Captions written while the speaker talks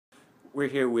We're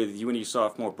here with UNE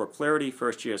sophomore Brooke Flaherty,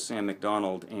 first year Sam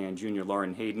MacDonald, and junior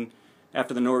Lauren Hayden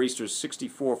after the Nor'easters'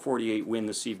 64-48 win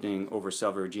this evening over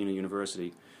Salve Regina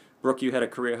University. Brooke, you had a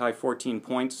career-high 14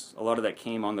 points. A lot of that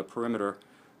came on the perimeter.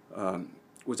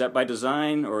 Was that by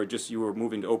design, or just you were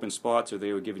moving to open spots, or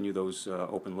they were giving you those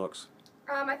open looks?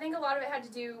 I think a lot of it had to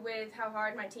do with how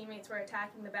hard my teammates were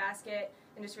attacking the basket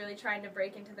and just really trying to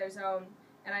break into their zone,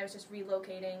 and I was just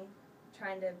relocating,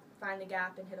 trying to find the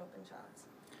gap and hit open shots.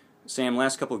 Sam,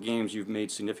 last couple of games you've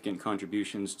made significant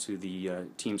contributions to the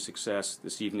team's success.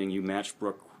 This evening you matched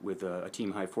Brooke with a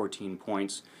team-high 14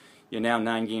 points. You're now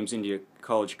 9 games into your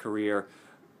college career.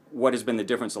 What has been the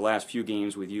difference the last few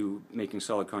games with you making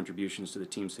solid contributions to the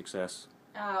team's success?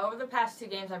 Over the past 2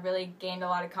 games, I've really gained a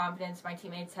lot of confidence. My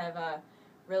teammates have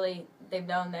they've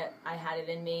known that I had it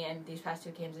in me, and these past 2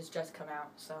 games it's just come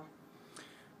out. So.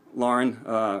 Lauren,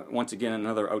 once again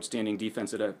another outstanding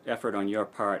defensive effort on your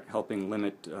part, helping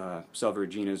limit Salve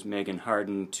Regina's Megan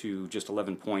Harden to just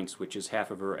 11 points, which is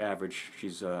half of her average.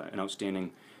 She's an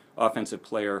outstanding offensive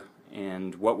player.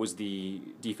 And what was the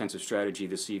defensive strategy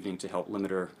this evening to help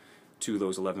limit her to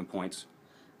those 11 points?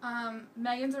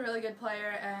 Megan's a really good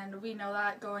player, and we know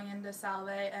that going into Salve,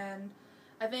 and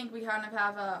I think we kind of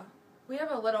have a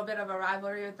little bit of a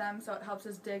rivalry with them, so it helps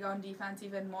us dig on defense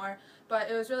even more. But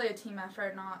it was really a team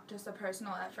effort, not just a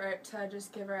personal effort, to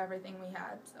just give her everything we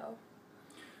had. So.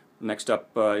 Next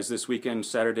up is this weekend,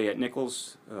 Saturday at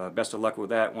Nichols. Best of luck with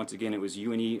that. Once again, it was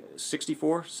UNE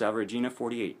 64, Salve Regina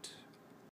 48.